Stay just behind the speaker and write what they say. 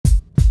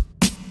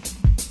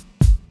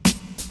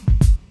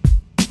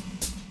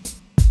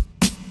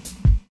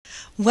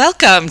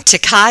Welcome to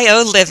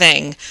Chi-O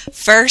Living.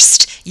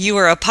 First, you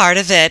were a part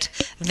of it,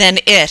 then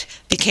it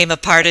became a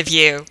part of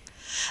you.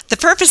 The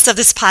purpose of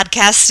this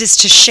podcast is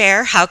to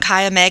share how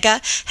Chi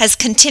Omega has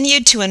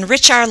continued to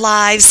enrich our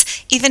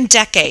lives even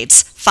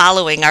decades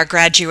following our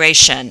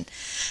graduation.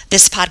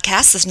 This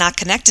podcast is not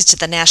connected to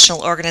the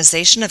national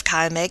organization of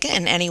Chi Omega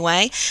in any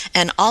way,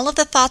 and all of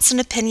the thoughts and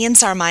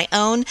opinions are my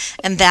own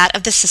and that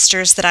of the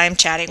sisters that I am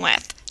chatting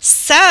with.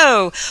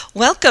 So,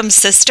 welcome,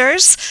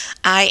 sisters.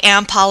 I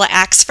am Paula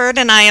Axford,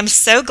 and I am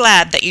so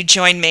glad that you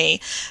joined me.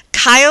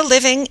 Chi-O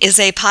Living is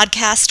a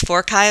podcast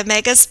for Chi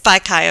Omegas by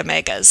Chi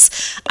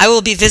Omegas. I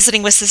will be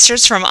visiting with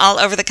sisters from all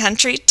over the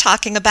country,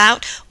 talking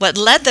about what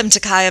led them to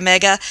Chi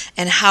Omega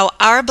and how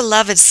our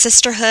beloved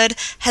sisterhood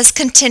has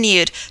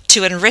continued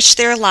to enrich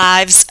their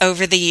lives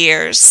over the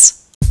years.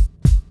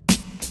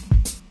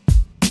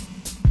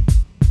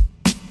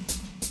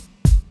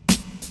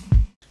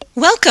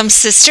 Welcome,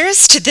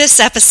 sisters, to this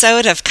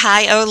episode of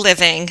Chi-O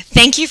Living.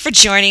 Thank you for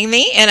joining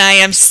me, and I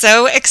am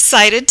so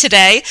excited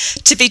today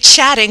to be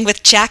chatting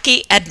with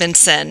Jackie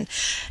Edmondson.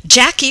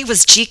 Jackie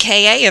was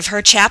GKA of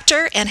her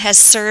chapter and has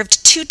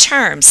served 2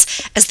 terms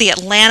as the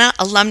Atlanta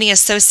Alumni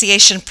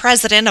Association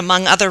president,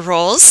 among other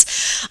roles.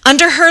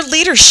 Under her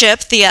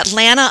leadership, the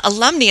Atlanta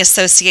Alumni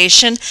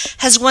Association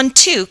has won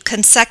 2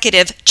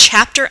 consecutive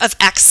Chapter of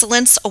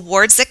Excellence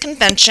Awards at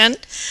convention,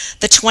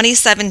 the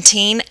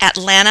 2017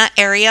 Atlanta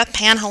Area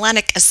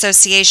Panhellenic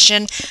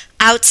Association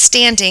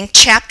Outstanding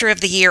Chapter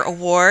of the Year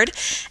Award,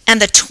 and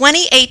the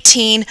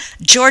 2018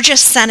 Georgia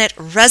Senate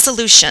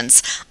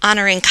Resolutions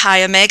honoring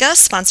Chi Omega,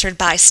 sponsored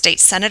by State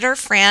Senator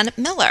Fran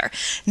Miller.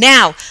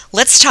 Now,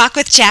 let's talk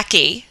with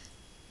Jackie.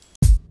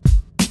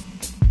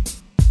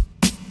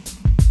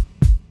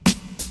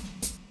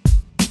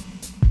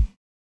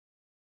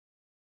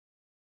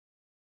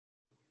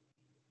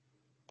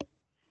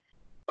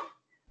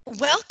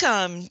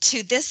 Welcome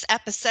to this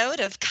episode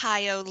of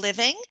Chi-O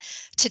Living.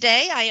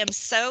 Today, I am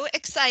so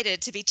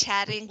excited to be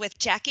chatting with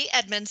Jackie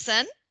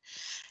Edmondson.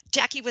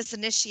 Jackie was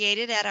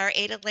initiated at our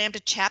Eta Lambda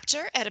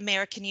chapter at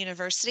American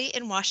University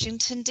in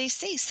Washington,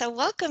 D.C. So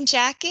welcome,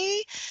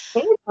 Jackie.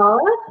 Hey, Paula.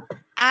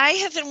 I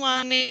have been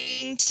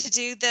wanting to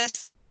do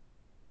this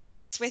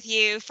with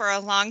you for a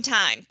long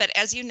time, but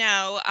as you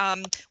know,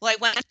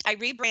 I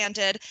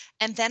rebranded,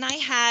 and then I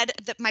had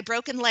my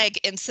broken leg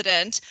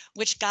incident,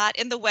 which got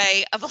in the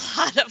way of a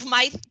lot of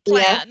my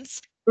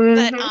plans.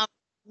 Yeah. But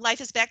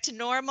life is back to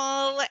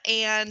normal,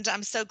 and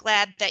I'm so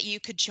glad that you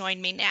could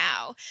join me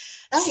now.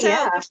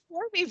 Before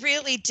we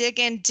really dig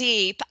in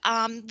deep,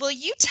 will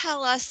you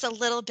tell us a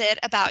little bit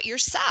about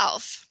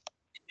yourself?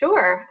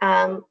 Sure.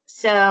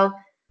 So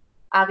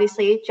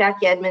obviously,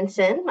 Jackie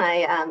Edmondson.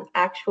 My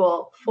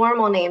actual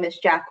formal name is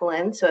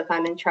Jacqueline. So if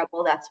I'm in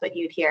trouble, that's what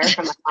you'd hear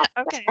from my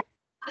mom. Okay.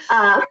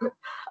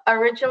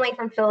 Originally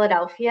from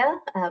Philadelphia,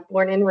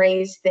 born and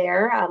raised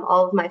there.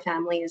 All of my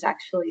family is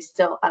actually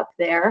still up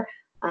there.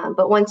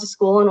 But went to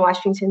school in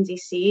Washington,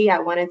 D.C. I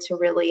wanted to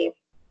really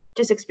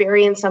just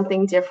experience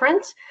something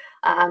different.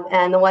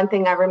 And the one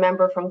thing I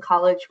remember from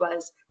college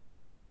was,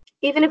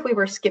 even if we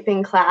were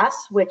skipping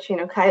class, which,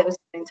 Chi-Os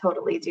didn't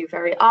totally do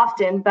very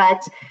often,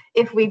 but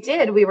if we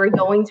did, we were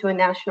going to a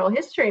National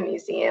History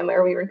Museum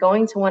or we were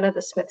going to one of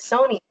the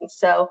Smithsonian.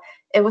 So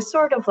it was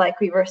sort of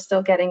like we were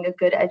still getting a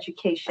good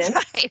education.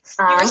 Right.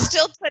 You were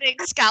still putting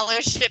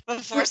scholarship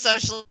before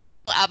social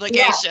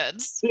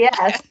obligations.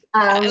 Yes.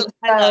 I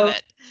love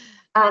it.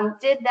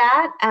 Did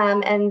that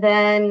and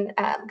then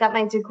got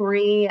my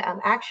degree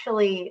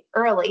actually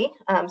early.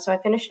 So I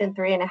finished in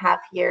 3.5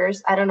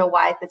 years. I don't know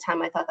why at the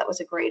time I thought that was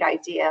a great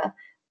idea,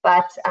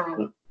 but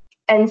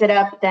ended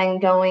up then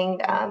going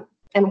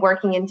and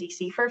working in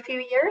DC for a few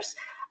years,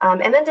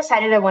 and then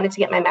decided I wanted to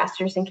get my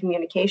master's in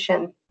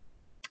communication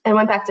and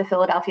went back to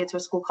Philadelphia to a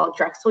school called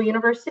Drexel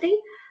University,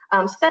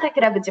 so that I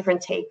could have a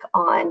different take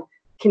on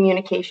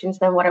communications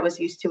than what I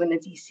was used to in the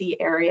DC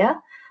area.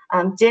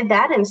 Did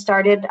that and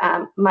started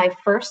my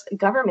first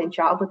government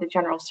job with the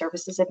General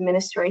Services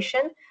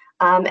Administration.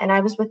 And I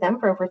was with them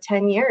for over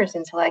 10 years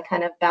until I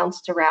kind of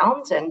bounced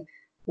around. And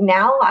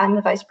now I'm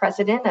the Vice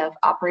President of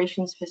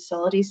Operations,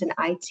 Facilities, and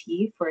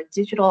IT for a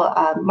digital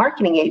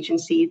marketing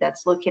agency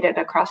that's located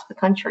across the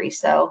country.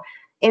 So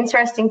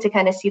interesting to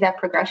kind of see that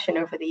progression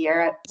over the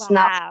year. It's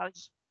not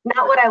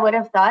what I would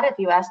have thought if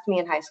you asked me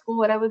in high school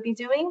what I would be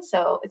doing.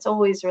 So it's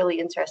always really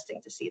interesting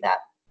to see that.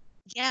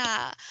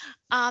 Yeah.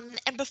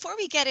 And before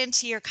we get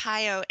into your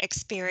Chi-O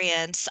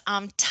experience,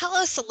 tell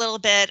us a little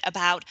bit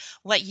about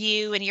what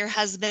you and your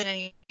husband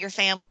and your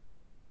family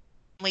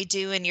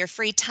do in your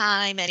free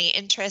time, any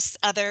interests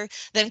other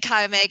than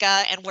Chi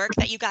Omega and work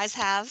that you guys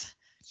have.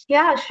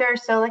 Yeah, sure.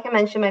 So like I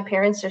mentioned, my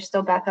parents are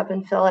still back up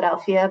in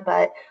Philadelphia,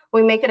 but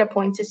we make it a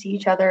point to see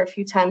each other a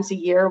few times a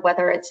year,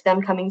 whether it's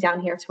them coming down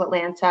here to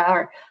Atlanta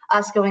or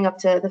us going up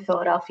to the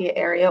Philadelphia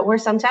area, or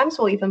sometimes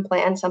we'll even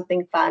plan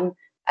something fun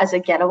as a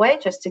getaway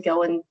just to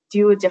go and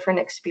do a different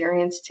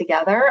experience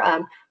together.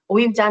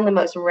 We've done the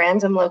most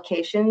random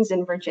locations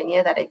in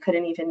Virginia that I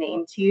couldn't even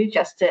name to you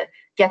just to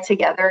get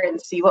together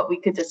and see what we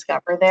could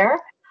discover there.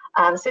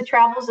 So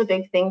travel's a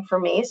big thing for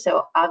me.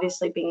 So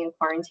obviously being in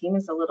quarantine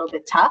is a little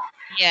bit tough.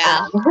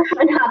 Yeah.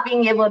 Not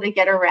being able to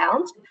get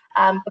around.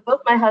 But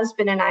both my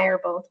husband and I are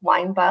both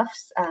wine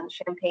buffs,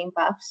 champagne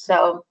buffs.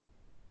 So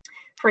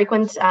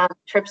frequent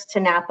trips to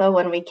Napa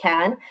when we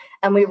can.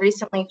 And we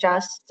recently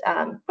just,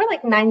 we're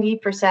like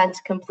 90%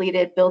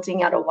 completed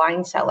building out a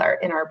wine cellar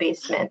in our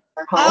basement,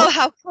 our home. Oh,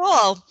 how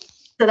cool.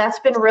 So that's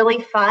been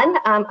really fun.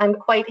 I'm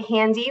quite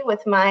handy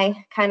with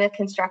my kind of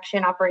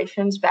construction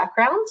operations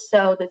background.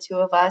 So the two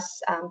of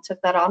us took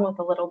that on with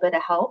a little bit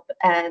of help.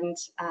 And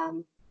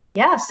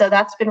yeah, so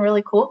that's been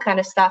really cool, kind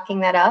of stocking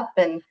that up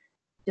and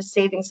just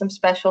saving some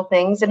special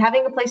things and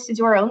having a place to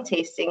do our own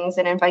tastings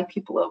and invite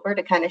people over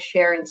to kind of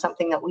share in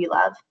something that we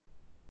love.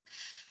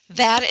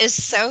 That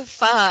is so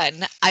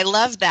fun. I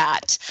love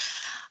that.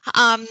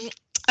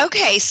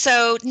 Okay,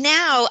 so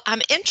now I'm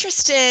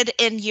interested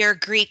in your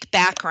Greek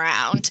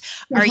background.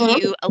 Are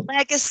you a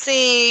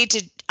legacy?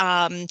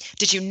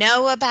 Did you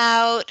know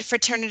about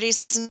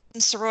fraternities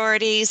and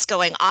sororities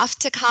going off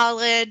to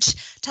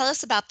college? Tell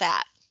us about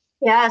that.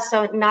 Yeah,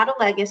 so not a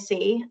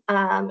legacy.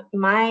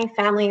 My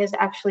family is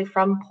actually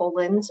from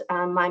Poland.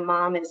 My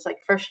mom is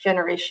like first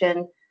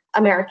generation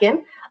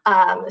American.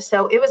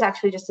 So it was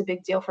actually just a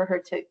big deal for her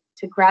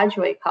to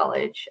graduate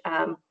college.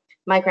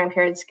 My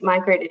grandparents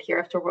migrated here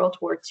after World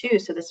War II.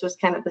 So this was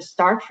kind of the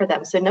start for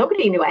them. So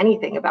nobody knew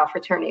anything about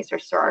fraternities or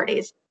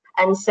sororities.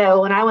 And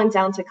so when I went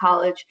down to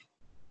college,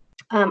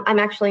 I'm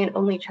actually an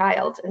only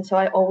child. And so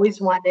I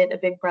always wanted a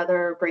big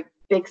brother or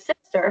big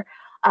sister.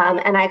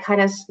 And I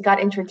kind of got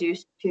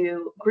introduced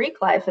to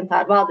Greek life and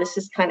thought, well, this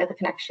is kind of the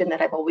connection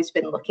that I've always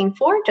been looking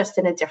for, just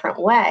in a different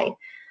way.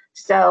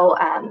 So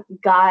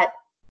got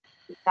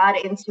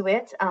into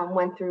it,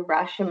 went through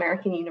Rush.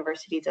 American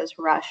University does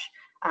Rush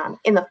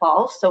in the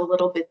fall, so a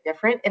little bit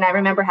different. And I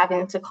remember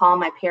having to call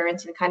my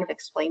parents and kind of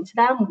explain to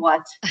them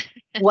what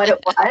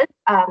it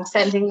was,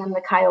 sending them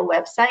the Kaya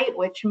website,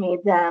 which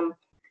made them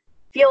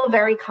feel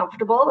very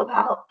comfortable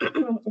about,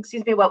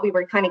 what we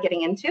were kind of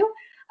getting into.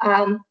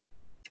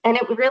 And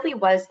it really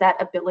was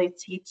that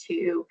ability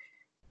to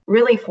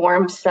really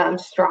form some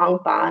strong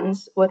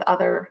bonds with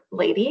other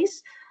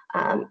ladies.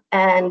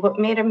 And what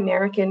made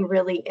American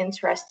really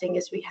interesting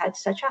is we had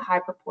such a high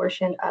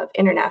proportion of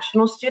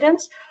international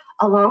students,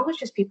 along with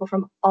just people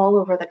from all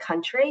over the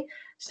country.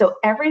 So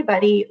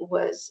everybody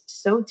was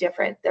so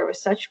different. There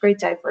was such great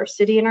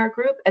diversity in our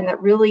group, and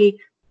that really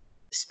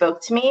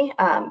spoke to me,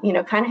 kind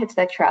of hits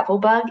that travel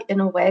bug in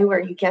a way where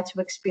you get to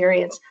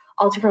experience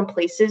all different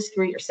places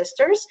through your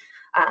sisters.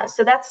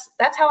 So that's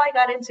how I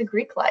got into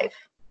Greek life.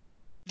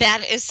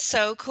 That is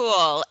so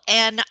cool.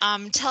 And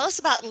tell us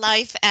about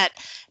life at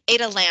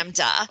Eta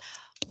Lambda.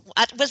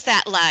 What was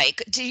that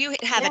like? Do you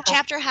have a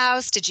chapter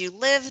house? Did you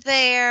live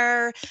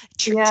there?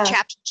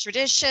 Chapter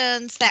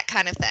traditions, that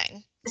kind of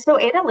thing. So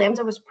Eta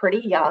Lambda was pretty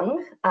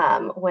young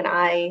when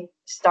I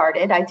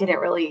started. I didn't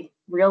really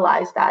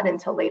realize that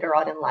until later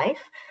on in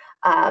life.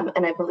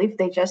 And I believe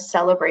they just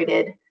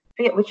celebrated, I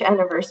forget which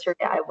anniversary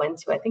I went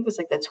to. I think it was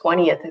like the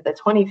 20th or the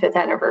 25th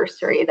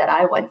anniversary that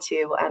I went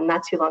to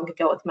not too long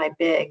ago with my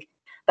big.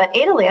 But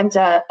Eta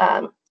Lambda,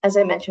 as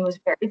I mentioned, was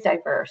very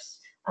diverse.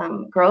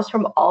 Girls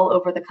from all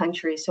over the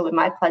country. So in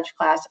my pledge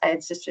class, I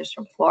had sisters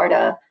from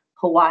Florida,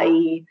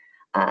 Hawaii,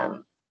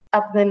 up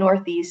in the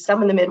Northeast,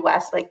 some in the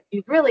Midwest. Like,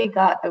 you really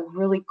got a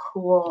really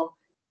cool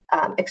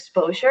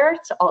exposure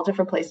to all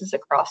different places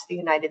across the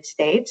United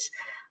States.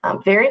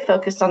 Very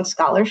focused on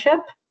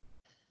scholarship,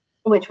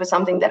 which was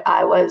something that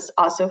I was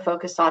also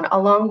focused on,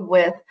 along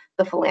with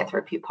the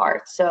philanthropy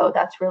part. So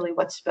that's really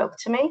what spoke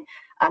to me.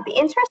 The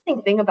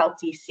interesting thing about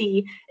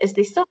DC is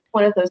they still have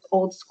one of those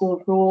old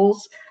school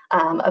rules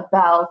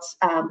about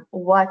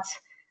what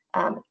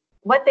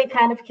they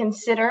kind of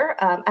consider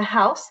a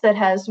house that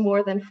has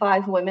more than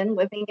 5 women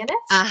living in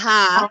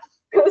it.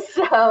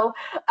 So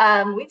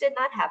we did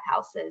not have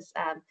houses.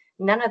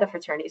 None of the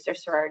fraternities or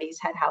sororities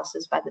had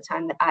houses by the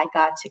time that I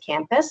got to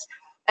campus.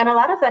 And a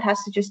lot of that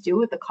has to just do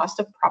with the cost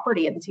of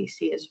property in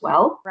DC as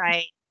well.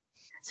 Right.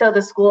 So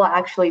the school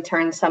actually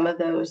turned some of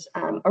those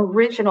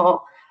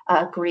original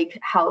Greek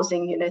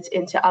housing units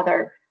into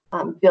other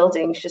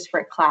buildings just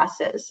for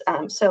classes.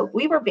 So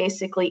we were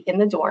basically in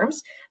the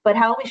dorms, but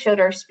how we showed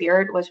our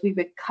spirit was we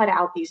would cut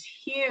out these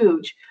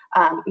huge,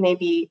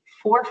 maybe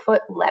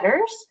 4-foot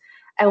letters,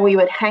 and we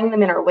would hang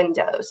them in our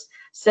windows.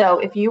 So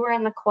if you were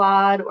in the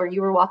quad or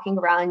you were walking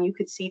around, you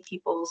could see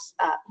people's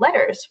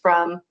letters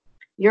from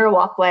your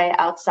walkway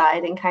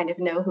outside and kind of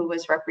know who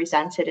was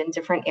represented in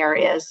different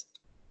areas,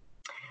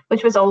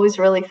 which was always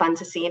really fun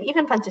to see. And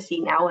even fun to see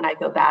now when I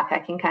go back, I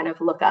can kind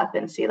of look up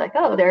and see like,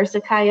 oh, there's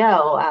a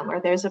Cayo or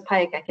there's a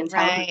Pike. I can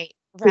tell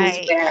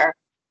who's where.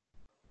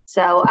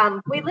 So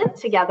we lived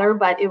together,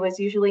 but it was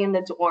usually in the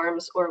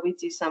dorms or we'd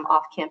do some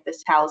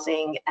off-campus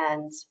housing.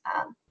 And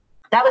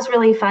that was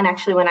really fun.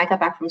 Actually, when I got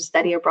back from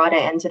study abroad,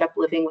 I ended up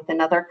living with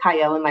another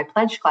Cayo in my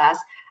pledge class,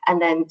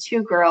 and then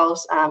 2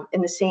 girls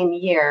in the same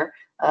year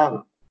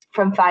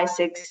from Phi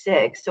Sig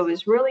Sig. So it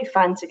was really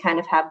fun to kind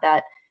of have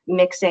that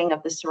mixing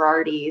of the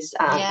sororities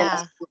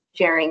and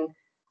sharing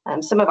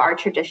some of our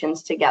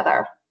traditions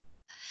together.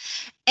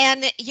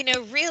 And,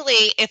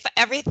 really, if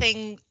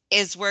everything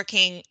is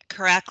working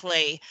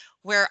correctly,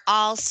 we're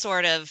all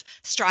sort of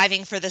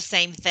striving for the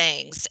same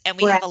things, and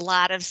we have Right. a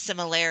lot of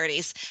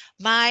similarities.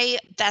 My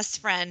best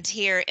friend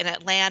here in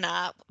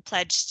Atlanta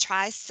pledged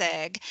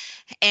Tri-Sig,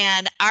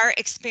 and our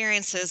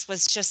experiences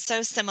was just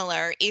so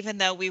similar, even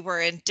though we were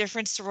in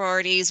different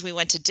sororities, we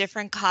went to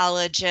different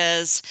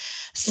colleges.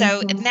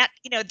 So, and Hmm. that,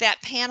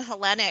 that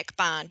Pan-Hellenic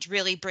bond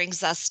really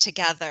brings us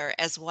together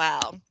as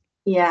well.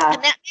 Yeah.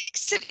 And that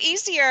makes it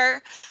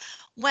easier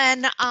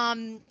when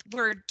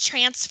we're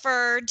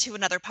transferred to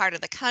another part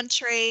of the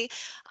country.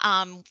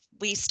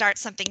 We start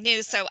something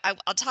new. So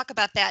I'll talk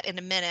about that in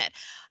a minute.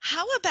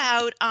 How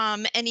about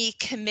any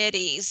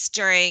committees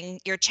during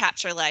your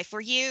chapter life?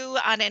 Were you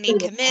on any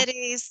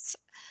committees?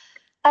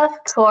 Of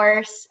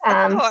course.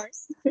 Of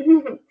course.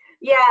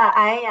 Yeah,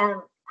 I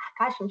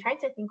gosh, I'm trying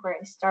to think where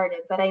I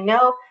started, but I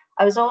know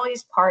I was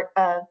always part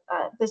of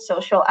the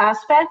social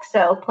aspect.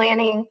 So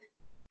planning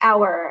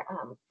our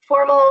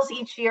formals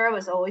each year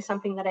was always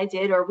something that I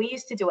did, or we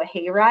used to do a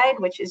hayride,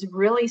 which is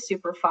really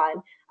super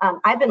fun.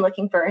 I've been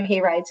looking for a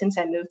hayride since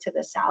I moved to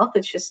the South.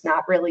 It's just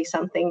not really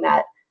something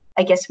that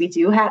I guess we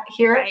do have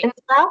here Right. in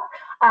the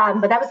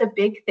South. But that was a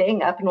big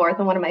thing up north,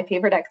 and one of my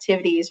favorite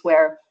activities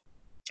where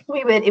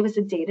it was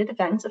a dated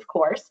event, of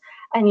course,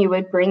 and you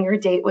would bring your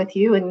date with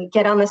you and you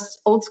get on this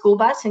old school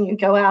bus and you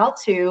go out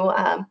to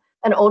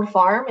an old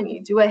farm and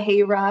you do a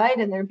hay ride,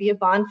 and there'd be a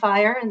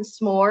bonfire and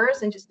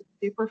s'mores and just a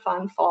super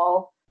fun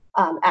fall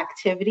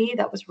activity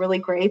that was really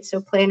great.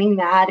 So planning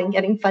that and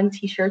getting fun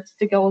t-shirts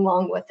to go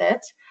along with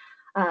it.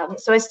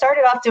 So I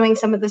started off doing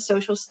some of the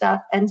social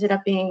stuff, ended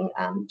up being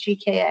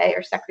GKA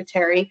or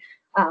secretary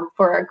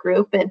for our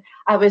group. And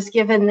I was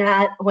given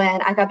that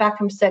when I got back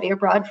from study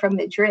abroad from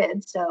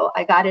Madrid. So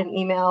I got an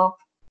email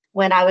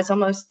when I was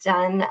almost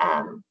done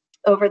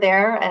over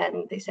there,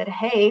 and they said,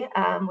 "Hey,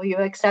 will you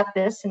accept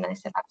this?" And I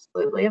said,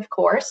 "Absolutely, of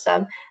course."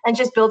 And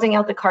just building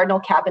out the cardinal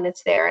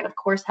cabinets there, and of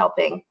course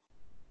helping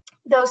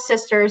those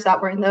sisters that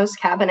were in those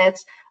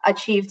cabinets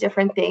achieve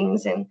different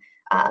things and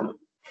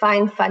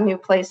find fun new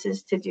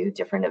places to do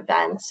different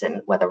events,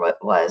 and whether it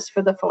was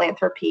for the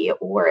philanthropy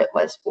or it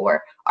was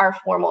for our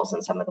formals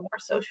and some of the more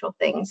social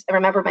things. I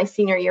remember my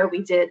senior year,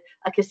 we did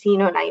a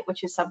casino night,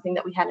 which is something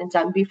that we hadn't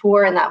done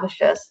before. And that was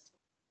just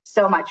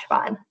so much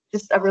fun.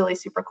 Just a really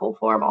super cool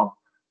formal.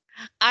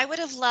 I would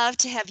have loved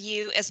to have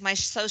you as my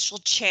social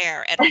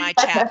chair at my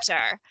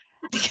chapter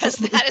because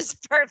that is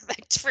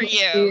perfect for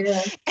you.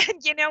 Yeah.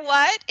 And you know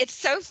what? It's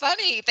so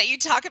funny that you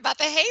talk about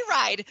the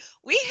hayride.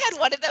 We had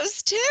one of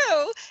those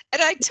too,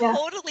 and I Yeah.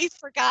 totally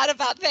forgot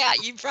about that.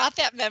 You brought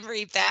that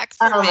memory back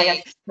for Oh my gosh,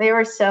 me. they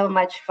were so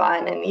much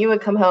fun, and you would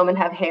come home and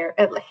have hay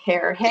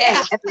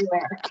Yeah.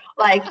 everywhere.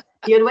 Like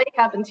you'd wake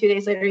up, and 2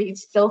 days later, you'd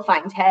still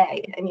find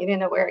hay, and you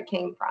didn't know where it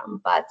came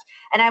from.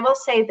 And I will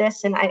say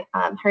this, and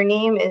her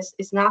name is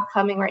not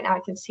coming right now. I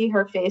can see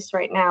her face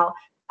right now,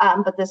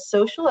 but the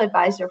social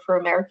advisor for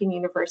American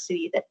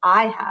University that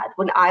I had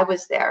when I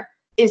was there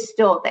is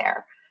still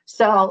there.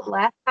 So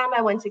last time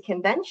I went to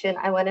convention,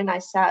 I went and I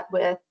sat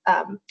with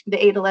the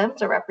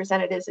ADLMs or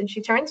representatives, and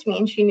she turned to me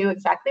and she knew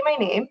exactly my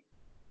name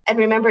and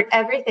remembered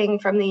everything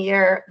from the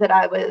year that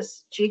I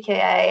was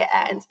GKA.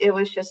 And it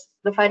was just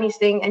the funniest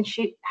thing. And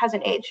she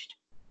hasn't aged.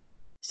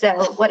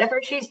 So whatever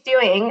she's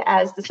doing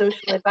as the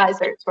social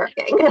advisor, it's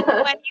working. When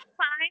you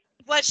find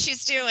what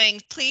she's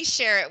doing, please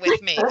share it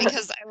with me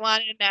because I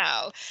want to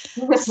know.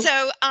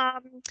 So,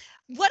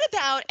 what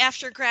about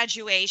after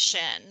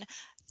graduation?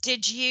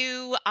 Did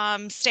you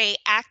stay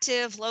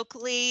active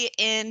locally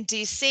in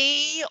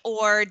DC,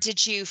 or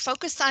did you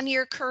focus on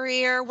your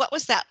career? What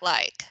was that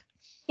like?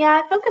 Yeah,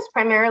 I focused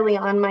primarily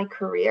on my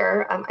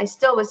career. I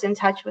still was in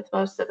touch with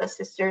most of the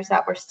sisters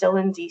that were still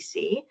in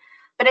DC.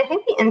 But I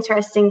think the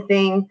interesting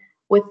thing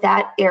with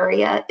that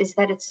area is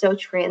that it's so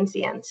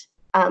transient.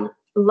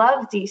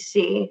 Love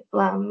DC,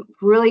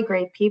 really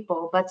great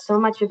people, but so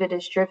much of it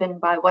is driven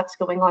by what's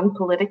going on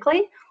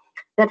politically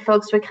that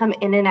folks would come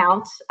in and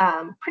out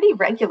pretty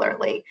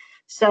regularly.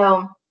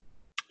 So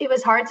it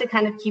was hard to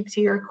kind of keep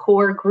to your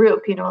core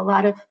group. You know, a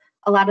lot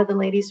of the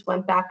ladies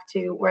went back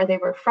to where they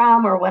were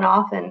from or went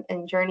off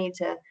and journeyed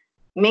to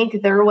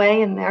make their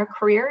way in their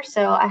career.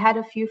 So I had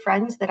a few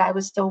friends that I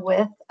was still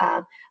with,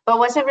 but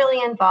wasn't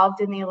really involved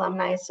in the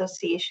Alumni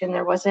Association.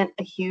 There wasn't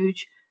a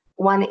huge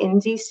one in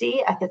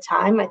DC at the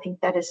time. I think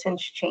that has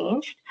since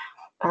changed.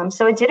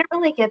 So I didn't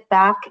really get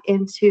back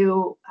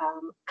into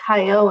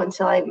CHIO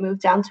until I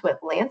moved down to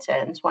Atlanta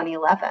in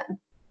 2011.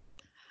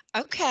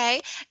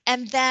 Okay.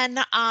 And then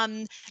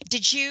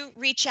did you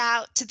reach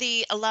out to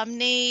the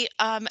Alumni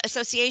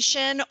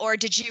Association, or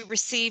did you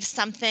receive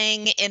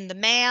something in the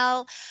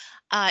mail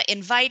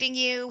inviting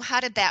you? How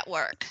did that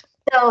work?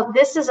 So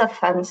this is a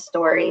fun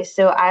story.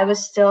 So I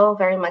was still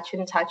very much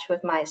in touch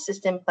with my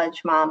assistant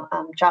pledge mom,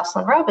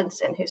 Jocelyn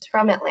Robinson, who's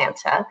from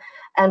Atlanta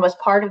and was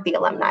part of the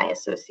Alumni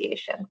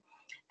Association.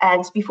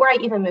 And before I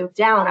even moved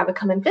down, I would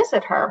come and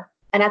visit her.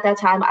 And at that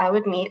time, I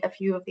would meet a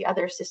few of the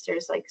other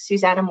sisters, like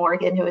Susanna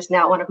Morgan, who is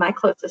now one of my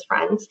closest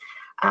friends.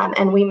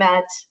 And we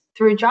met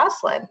through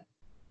Jocelyn.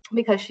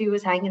 because she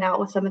was hanging out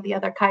with some of the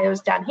other Chi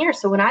Os down here.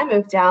 So when I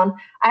moved down,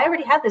 I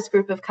already had this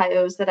group of Chi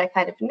Os that I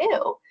kind of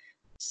knew.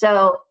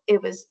 So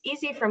it was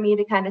easy for me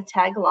to kind of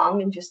tag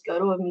along and just go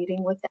to a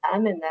meeting with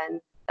them. And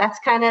then that's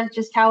kind of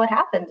just how it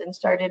happened, and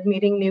started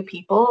meeting new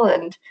people.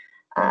 And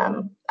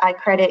I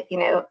credit,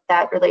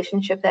 that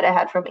relationship that I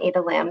had from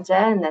Ada Lambda,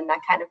 and then that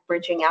kind of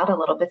bridging out a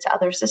little bit to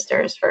other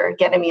sisters for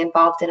getting me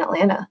involved in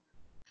Atlanta.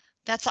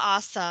 That's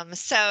awesome.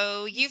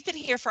 So you've been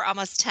here for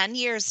almost 10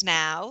 years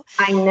now.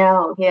 I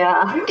know.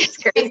 Yeah. It's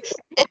crazy.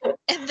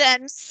 And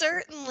then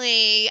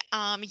certainly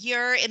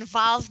your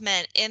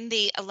involvement in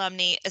the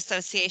Alumni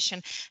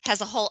Association has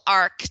a whole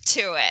arc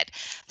to it.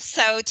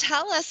 So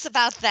tell us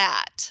about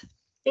that.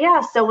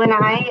 Yeah. So when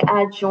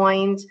I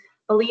joined,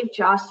 I believe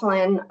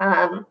Jocelyn,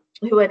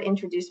 who had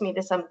introduced me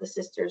to some of the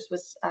sisters,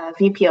 was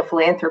VP of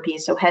Philanthropy.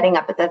 So heading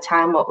up at the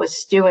time what was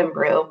Stew and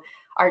Brew,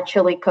 our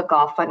chili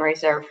cook-off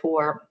fundraiser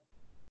for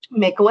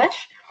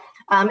Make-A-Wish.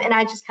 And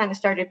I just kind of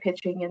started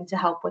pitching in to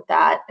help with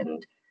that.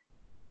 And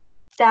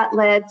that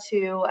led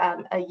to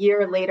a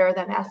year later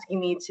them asking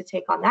me to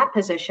take on that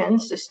position.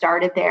 So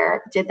started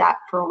there, did that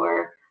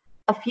for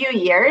a few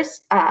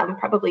years,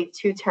 probably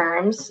 2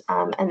 terms.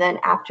 And then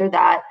after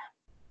that,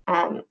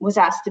 was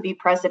asked to be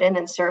president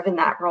and serve in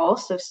that role.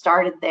 So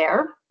started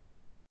there.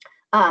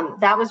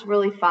 That was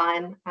really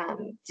fun.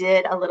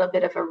 Did a little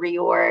bit of a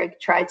reorg,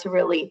 tried to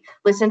really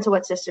listen to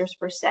what sisters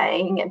were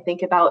saying and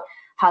think about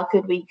how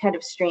could we kind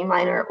of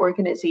streamline our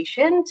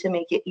organization to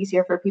make it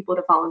easier for people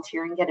to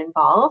volunteer and get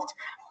involved.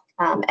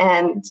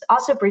 And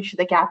also bridge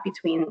the gap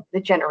between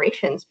the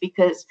generations,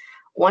 because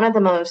one of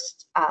the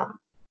most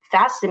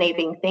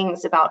fascinating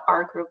things about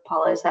our group,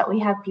 Paula, is that we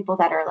have people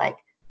that are like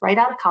right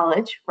out of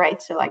college,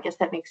 right? So I guess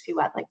that makes you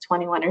what, like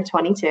 21 or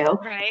 22,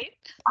 right?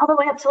 All the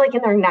way up to like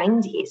in their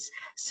 90s.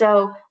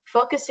 So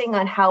focusing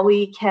on how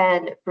we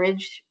can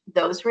bridge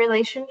those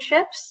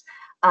relationships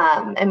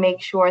and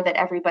make sure that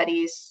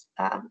everybody's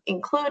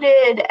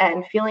included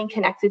and feeling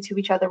connected to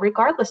each other,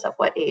 regardless of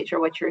what age or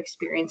what your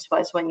experience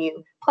was when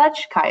you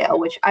pledged Chi O,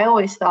 which I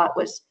always thought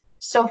was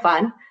so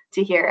fun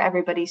to hear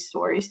everybody's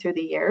stories through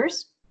the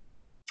years.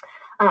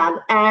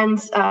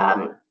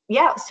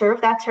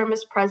 Served that term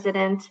as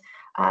president.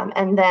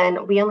 And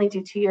then we only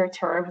do 2-year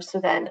terms. So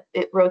then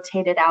it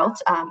rotated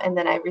out. And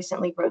then I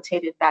recently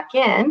rotated back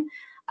in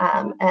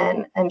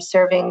and I'm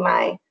serving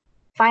my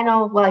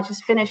I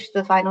just finished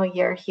the final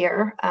year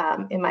here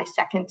in my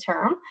 2nd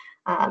term.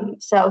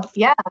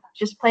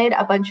 Just played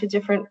a bunch of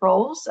different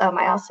roles.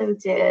 I also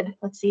did,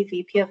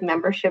 VP of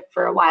membership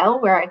for a while,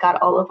 where I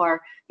got all of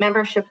our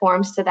membership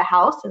forms to the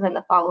house. And then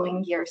the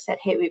following year said,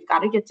 hey, we've got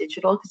to get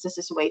digital because this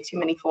is way too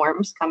many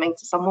forms coming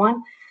to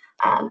someone.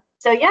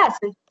 So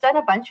it's done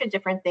a bunch of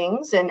different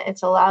things, and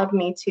it's allowed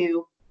me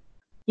to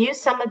use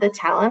some of the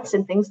talents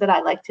and things that I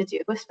like to do,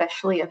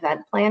 especially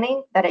event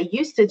planning, that I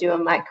used to do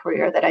in my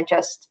career that I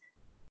just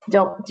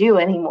don't do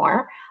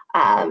anymore,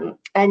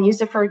 and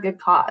use it for a good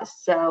cause.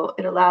 So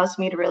it allows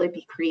me to really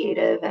be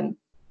creative and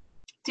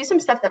do some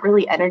stuff that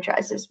really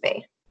energizes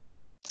me.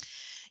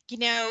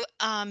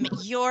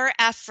 Your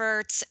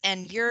efforts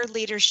and your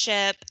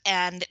leadership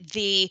and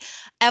the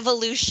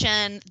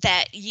evolution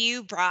that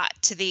you brought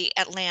to the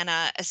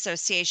Atlanta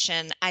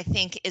Association, I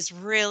think, is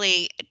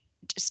really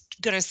just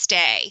going to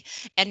stay.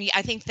 And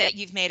I think that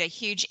you've made a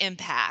huge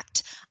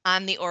impact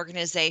on the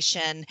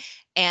organization,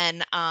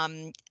 and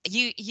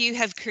you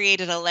have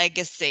created a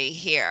legacy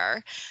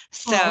here.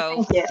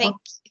 So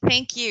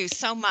thank you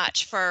so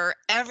much for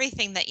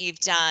everything that you've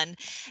done.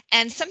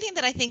 And something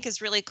that I think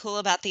is really cool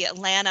about the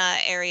Atlanta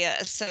Area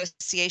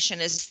Association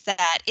is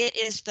that it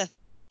is the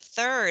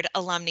 3rd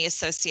alumni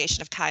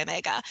association of Chi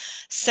Omega.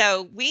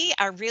 So we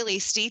are really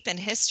steep in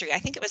history. I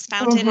think it was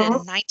founded in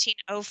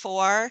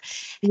 1904.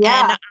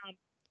 Yeah.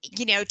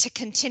 And to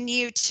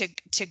continue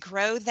to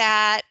grow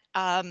that,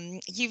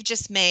 you've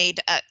just made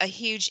a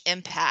huge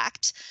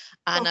impact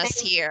on us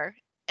here.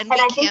 And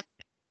I think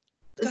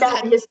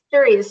that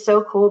history is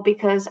so cool,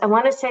 because I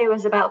want to say it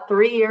was about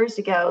 3 years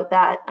ago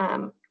that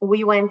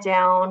we went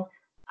down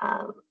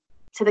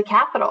to the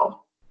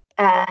Capitol.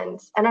 And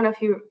I don't know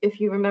if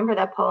you remember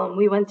that, Paul.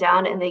 We went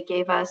down and they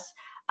gave us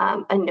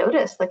a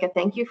notice, like a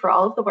thank you for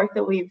all of the work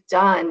that we've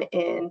done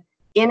in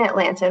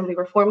Atlanta, and we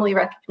were formally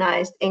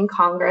recognized in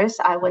Congress.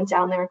 I went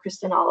down there,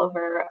 Kristen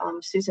Oliver,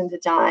 Susan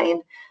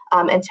Dedine,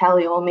 and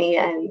Taliomi,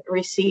 and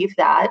received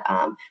that,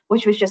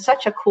 which was just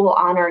such a cool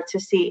honor to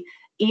see,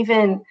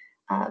 even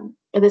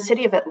the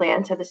city of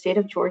Atlanta, the state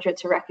of Georgia,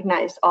 to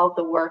recognize all of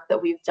the work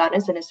that we've done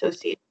as an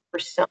association for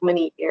so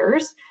many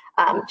years.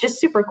 Just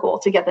super cool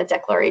to get the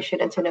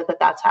declaration and to know that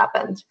that's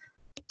happened.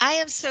 I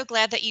am so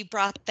glad that you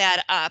brought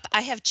that up.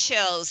 I have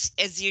chills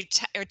as you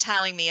are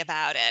telling me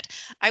about it.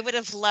 I would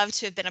have loved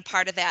to have been a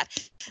part of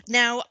that.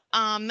 Now,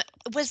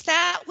 was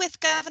that with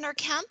Governor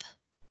Kemp,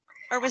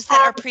 or was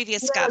that our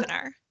previous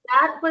governor?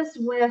 That was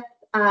with,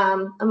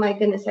 oh my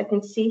goodness, I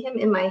can see him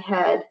in my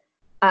head.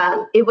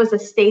 It was a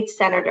state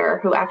senator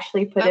who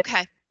actually put it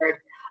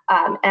forward.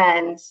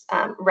 and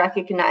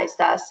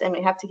recognized us. And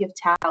we have to give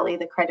Tally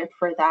the credit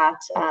for that.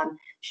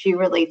 She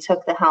really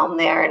took the helm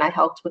there, and I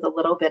helped with a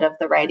little bit of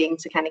the writing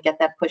to kind of get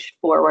that pushed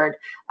forward.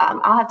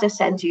 I'll have to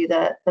send you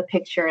the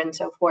picture and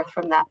so forth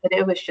from that, but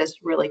it was just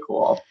really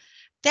cool.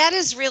 That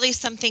is really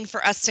something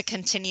for us to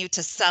continue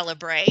to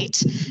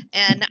celebrate.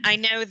 And I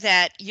know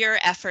that your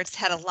efforts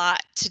had a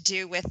lot to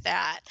do with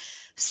that.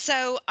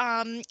 So,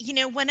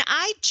 when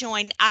I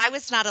joined, I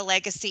was not a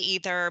legacy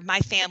either.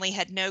 My family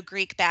had no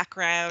Greek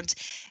background.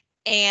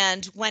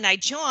 And when I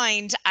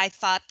joined, I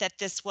thought that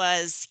this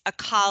was a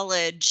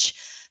college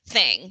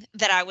thing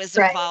that I was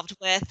Right. involved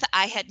with.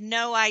 I had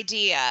no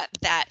idea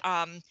that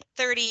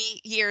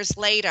 30 years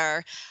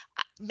later,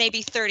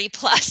 maybe 30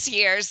 plus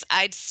years,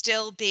 I'd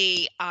still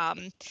be,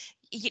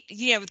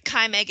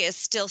 Chi Omega is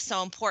still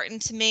so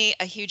important to me,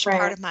 a huge part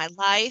Right. of my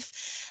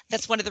life.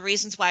 That's one of the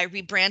reasons why I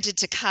rebranded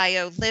to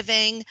Chi-O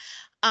Living.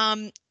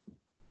 A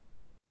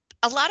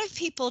lot of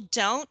people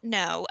don't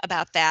know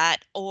about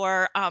that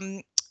or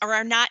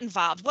are not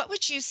involved. What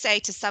would you say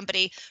to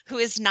somebody who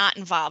is not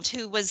involved,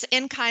 who was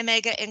in Chi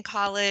Omega in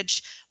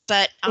college,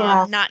 but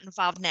Yeah. not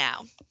involved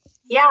now?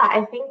 Yeah,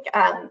 I think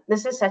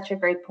this is such a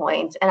great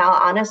point. And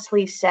I'll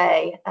honestly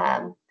say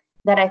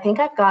that I think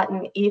I've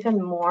gotten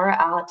even more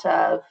out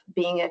of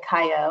being a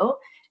Chi-O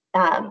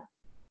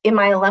in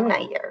my alumni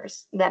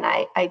years than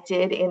I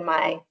did in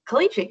my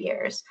collegiate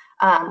years.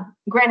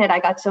 Granted, I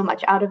got so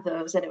much out of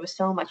those and it was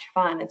so much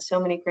fun and so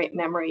many great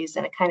memories,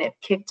 and it kind of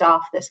kicked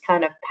off this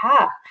kind of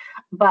path.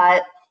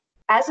 But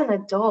as an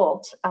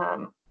adult,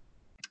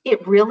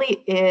 it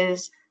really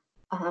is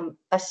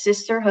a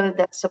sisterhood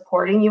that's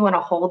supporting you on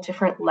a whole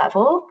different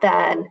level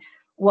than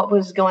what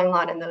was going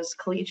on in those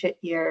collegiate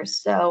years.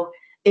 So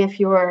if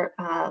you're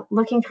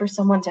looking for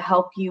someone to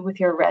help you with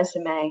your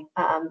resume,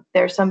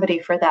 there's somebody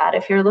for that.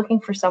 If you're looking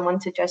for someone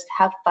to just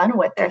have fun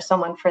with, there's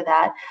someone for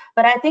that.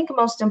 But I think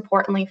most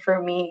importantly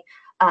for me,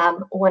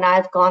 when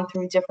I've gone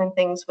through different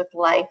things with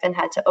life and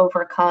had to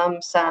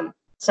overcome some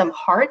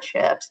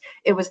hardships,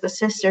 it was the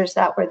sisters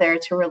that were there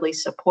to really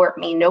support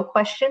me. No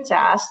questions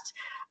asked.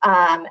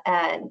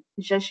 And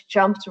just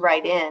jumped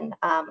right in.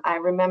 I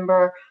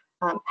remember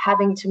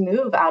having to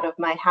move out of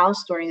my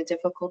house during a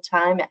difficult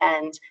time,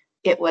 and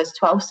it was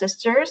 12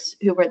 sisters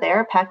who were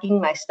there packing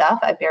my stuff.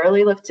 I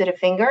barely lifted a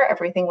finger.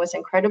 Everything was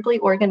incredibly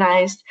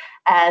organized,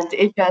 and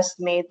it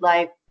just made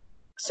life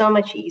so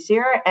much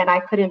easier. And I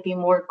couldn't be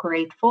more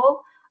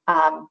grateful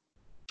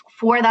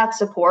for that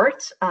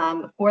support,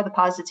 for the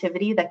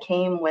positivity that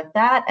came with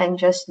that, and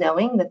just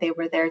knowing that they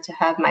were there to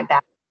have my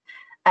back.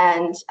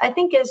 And I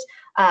think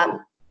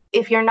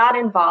if you're not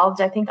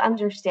involved, I think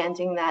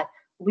understanding that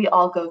we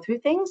all go through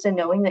things and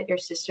knowing that your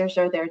sisters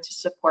are there to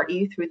support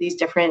you through these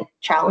different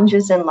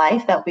challenges in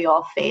life that we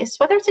all face,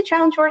 whether it's a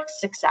challenge or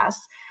success,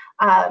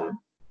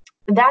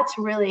 that's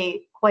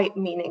really quite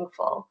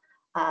meaningful.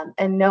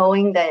 And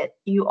knowing that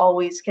you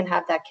always can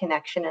have that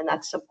connection and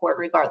that support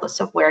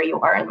regardless of where you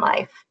are in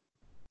life.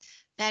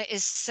 That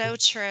is so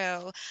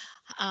true.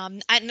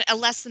 And a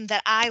lesson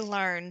that I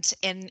learned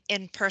in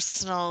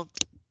personal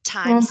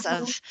times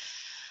of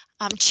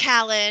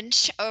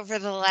challenge over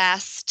the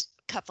last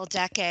couple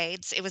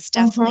decades. It was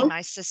definitely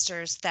my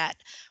sisters that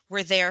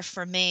were there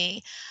for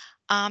me.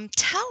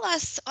 Tell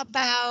us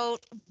about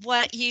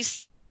what you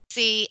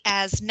see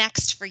as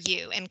next for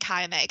you in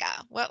Chi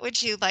Omega. What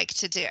would you like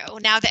to do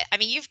now that, I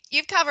mean,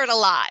 you've covered a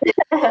lot.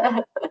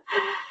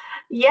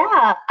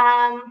 Yeah.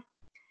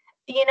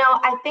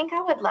 I think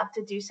I would love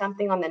to do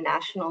something on the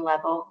national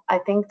level. I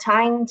think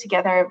tying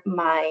together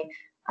my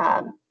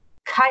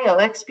Chi-O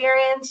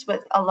experience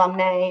with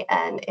alumni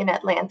and in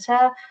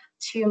Atlanta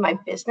to my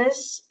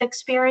business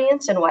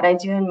experience and what I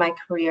do in my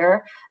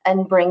career,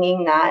 and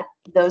bringing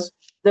those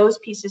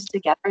pieces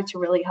together to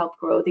really help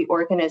grow the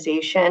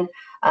organization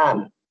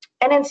and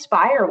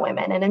inspire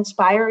women and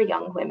inspire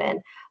young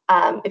women.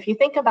 If you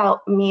think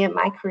about me and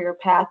my career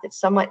path, it's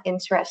somewhat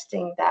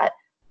interesting that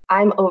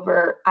I'm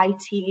over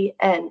IT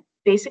and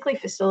basically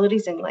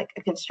facilities in like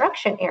a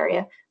construction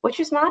area, which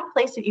is not a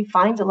place that you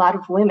find a lot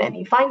of women.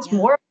 You find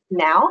more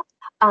now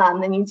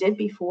than you did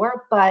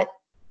before, but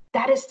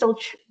that is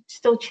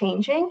still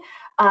changing.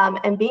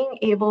 And being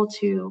able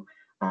to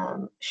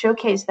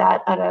showcase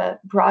that at a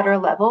broader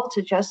level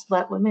to just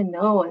let women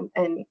know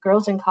and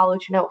girls in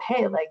college know,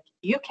 hey, like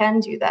you can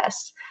do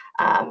this.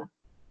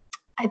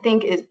 I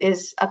think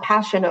is a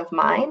passion of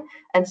mine,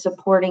 and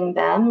supporting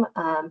them.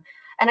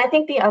 And I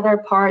think the other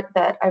part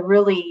that I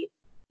really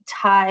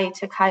tie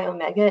to Chi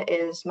Omega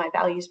is my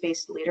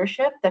values-based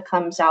leadership that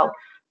comes out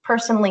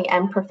personally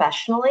and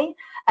professionally.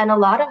 And a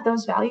lot of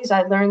those values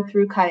I learned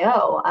through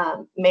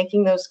Chi-O,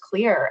 making those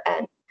clear.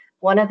 And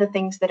one of the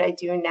things that I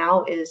do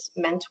now is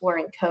mentor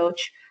and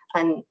coach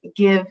and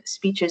give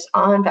speeches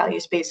on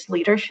values-based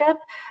leadership.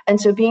 And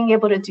so being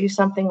able to do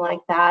something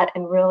like that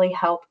and really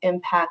help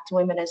impact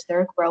women as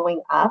they're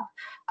growing up,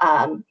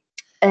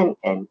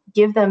 and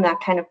give them that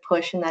kind of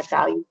push in that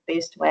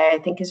value-based way, I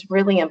think is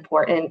really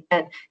important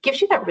and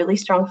gives you that really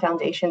strong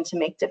foundation to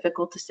make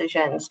difficult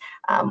decisions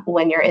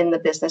when you're in the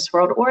business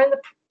world or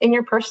in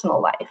your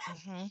personal life.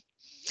 Mm-hmm.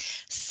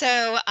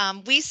 So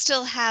we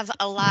still have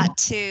a lot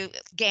to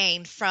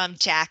gain from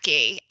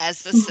Jackie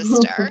as the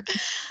sister.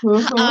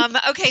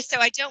 Okay, so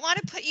I don't want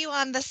to put you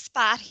on the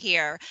spot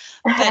here,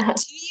 but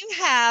do you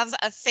have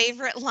a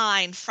favorite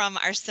line from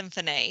our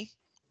symphony?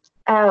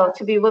 Oh,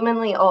 to be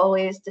womanly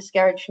always,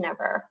 discouraged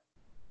never.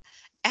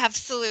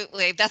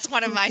 Absolutely. That's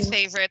one of my Mhm.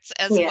 favorites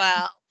as Yeah.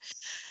 well.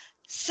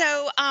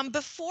 So,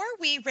 before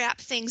we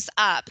wrap things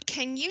up,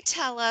 can you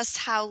tell us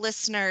how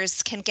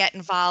listeners can get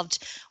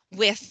involved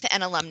with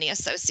an alumni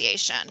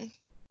association?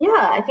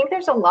 Yeah, I think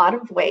there's a lot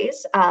of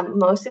ways.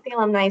 Most of the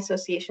alumni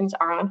associations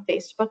are on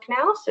Facebook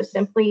now. So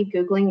simply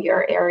Googling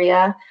your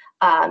area,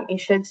 you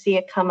should see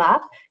it come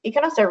up. You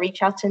can also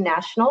reach out to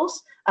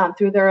nationals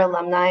through their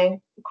alumni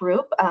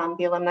group,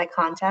 the alumni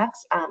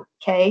contacts.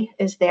 Kay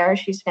is there.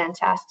 She's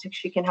fantastic.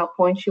 She can help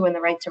point you in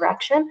the right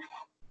direction,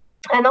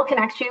 and they'll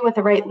connect you with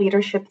the right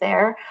leadership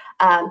there.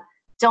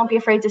 Don't be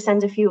afraid to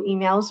send a few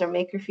emails or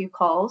make a few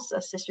calls.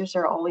 Sisters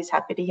are always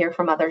happy to hear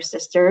from other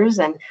sisters.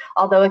 And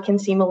although it can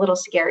seem a little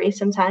scary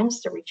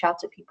sometimes to reach out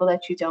to people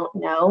that you don't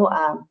know,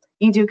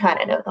 you do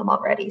kind of know them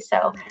already. So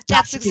not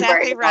That's to be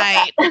worried exactly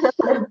about right.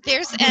 that.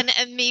 There's an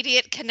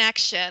immediate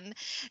connection.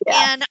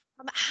 Yeah. And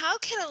how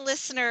can a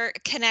listener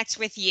connect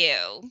with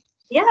you?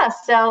 Yeah,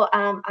 so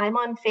I'm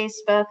on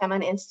Facebook, I'm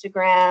on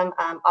Instagram,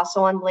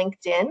 also on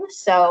LinkedIn.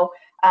 So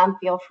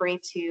feel free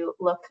to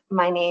look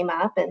my name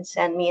up and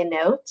send me a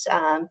note.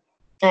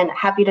 And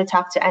happy to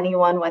talk to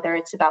anyone, whether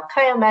it's about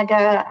Chi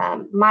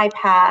Omega, my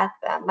path,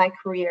 my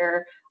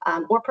career,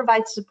 or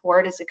provide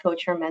support as a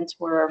coach or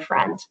mentor or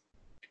friend.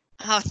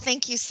 Oh,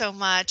 thank you so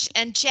much.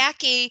 And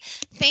Jackie,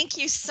 thank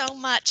you so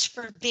much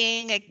for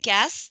being a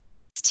guest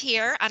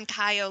here on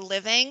Chi O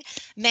Living.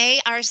 May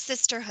our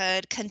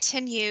sisterhood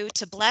continue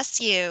to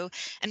bless you,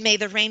 and may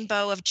the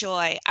rainbow of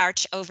joy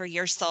arch over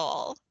your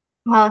soul.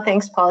 Well,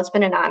 thanks, Paul. It's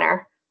been an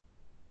honor.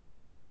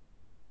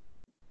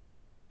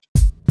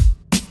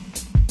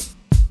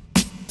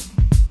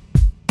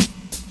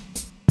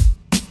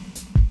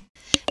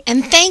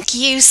 And thank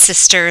you,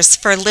 sisters,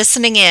 for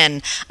listening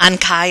in on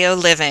Chi O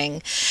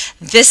Living.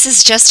 This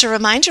is just a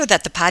reminder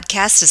that the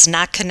podcast is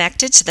not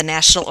connected to the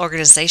National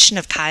Organization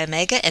of Chi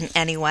Omega in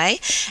any way,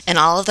 and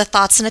all of the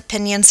thoughts and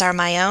opinions are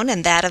my own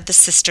and that of the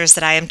sisters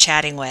that I am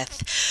chatting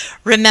with.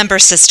 Remember,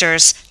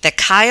 sisters, that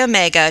Chi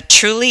Omega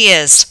truly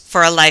is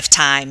for a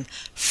lifetime.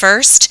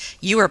 First,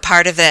 you were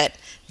part of it.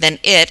 Then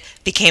it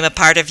became a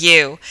part of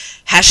you.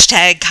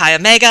 Hashtag Chi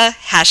Omega,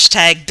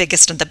 hashtag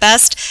biggest and the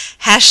best,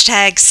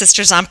 hashtag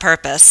sisters on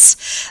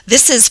purpose.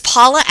 This is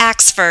Paula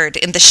Axford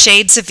in the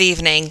Shades of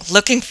Evening,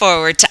 looking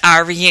forward to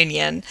our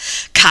reunion.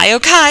 Chi O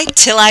Chi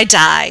till I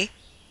die.